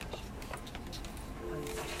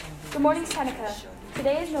Good morning, Seneca.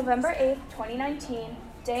 Today is November 8th, 2019,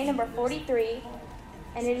 day number 43,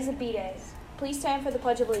 and it is a B-Day. Please stand for the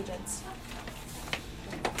Pledge of Allegiance.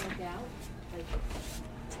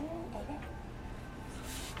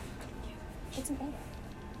 It's an A-Day.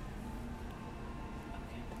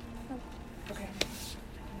 Okay.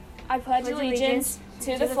 I pledge allegiance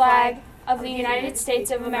to the flag of the United States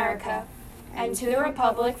of America and to the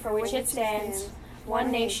republic for which it stands, one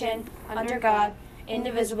nation, under God,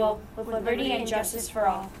 indivisible, with liberty and justice for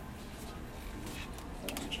all.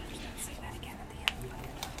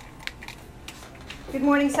 Good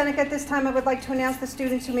morning, Seneca. At this time, I would like to announce the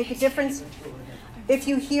students who make a difference. If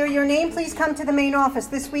you hear your name, please come to the main office.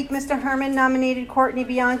 This week, Mr. Herman nominated Courtney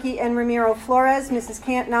Bianchi and Ramiro Flores. Mrs.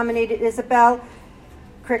 Kant nominated Isabel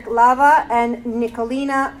Kriklava and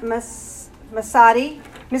Nicolina Masadi.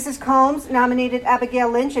 Mrs. Combs nominated Abigail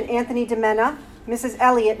Lynch and Anthony DeMena. Mrs.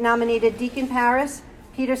 Elliott nominated Deacon Paris,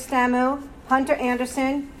 Peter Stamu, Hunter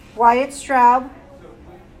Anderson, Wyatt Straub,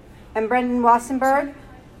 and Brendan Wassenberg.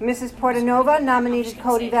 Mrs. Portanova nominated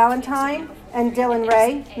Cody Valentine and Dylan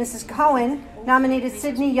Ray. Mrs. Cohen nominated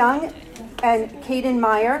Sydney Young and Caden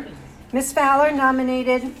Meyer. Ms. Fowler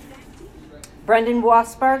nominated Brendan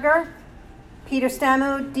Wasberger, Peter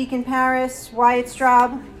Stamu, Deacon Paris, Wyatt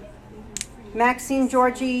Straub, Maxine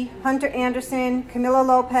Georgie, Hunter Anderson, Camila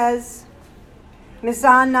Lopez. Ms.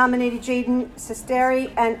 Zahn nominated Jaden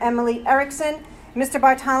Sesteri and Emily Erickson. Mr.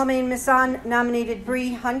 Bartolome and Ms. Zahn nominated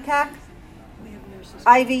Bree Hunkak,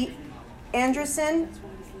 Ivy Anderson,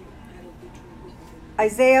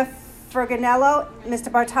 Isaiah Ferganello.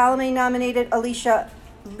 Mr. Bartolome nominated Alicia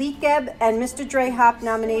Leakeb, and Mr. Drehop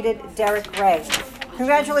nominated Derek Ray.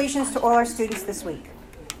 Congratulations to all our students this week.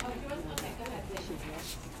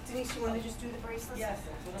 Denise, you want to just do the bracelets? Yes.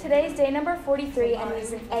 Today is day number 43, and it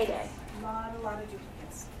is an A-Day.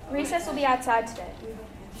 Recess will be outside today.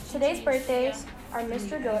 Today's birthdays are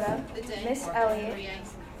Mr. Goda, Miss Elliott,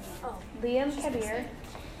 Liam Kabir,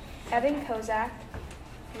 Evan Kozak,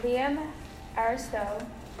 Liam Aristo,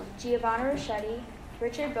 Giovanna Rochetti,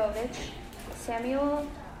 Richard Bovich, Samuel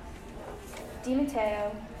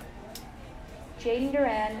DiMatteo, Jaden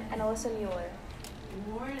Duran, and Alyssa Mueller.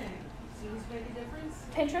 Good morning. Students make a difference?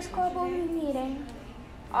 Pinterest Club will be meeting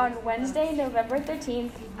on Wednesday, November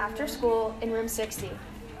 13th, after school in room 60.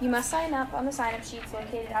 You must sign up on the sign-up sheets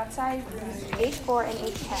located outside rooms H4 and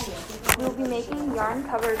H10. We will be making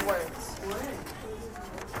yarn-covered words.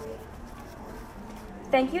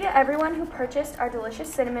 Thank you to everyone who purchased our delicious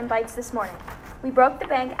cinnamon bites this morning. We broke the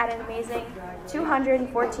bank at an amazing $214.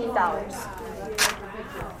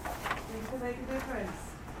 Make a difference.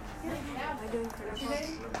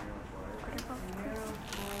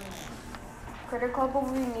 Critter Club will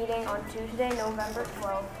be meeting on Tuesday, November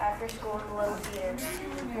 12th, after school in the Little Theater.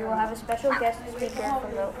 We will have a special guest speaker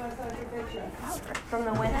from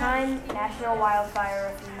the Windheim National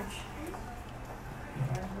Wildfire Refuge.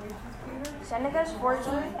 Seneca's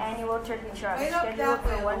 14th annual turkey trot is scheduled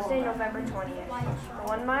for Wednesday, November 20th. The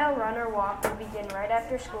 1 mile run or walk will begin right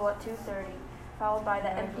after school at 2:30, followed by the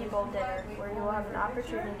Empty Bowl dinner, where you will have an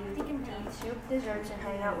opportunity to eat soup, desserts, and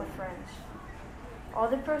hang out with friends. All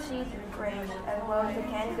the proceeds raised, as well as the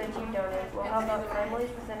canned goods you donate, will help out families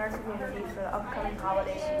within our community for the upcoming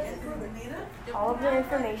holiday season. All of the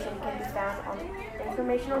information can be found on the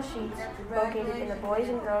informational sheets located in the Boys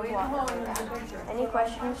and Girls Locker Room. Any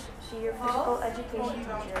questions, see your physical education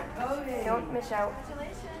teacher. Don't miss out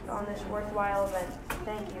on this worthwhile event.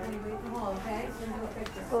 Thank you.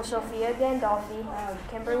 Will Sophia Gandolfi,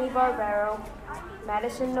 Kimberly Barbero,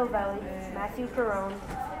 Madison Novelli, Matthew Perrone,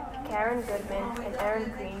 Karen Goodman, and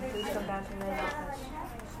Aaron Green, please come down to the main office.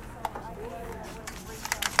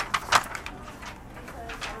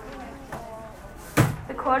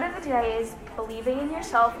 The quote of the day is, "Believing in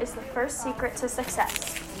yourself is the first secret to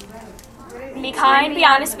success." Be kind, be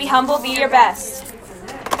honest, be humble, be your best.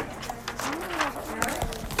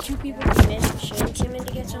 Two people came in. Shane came in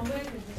to get some.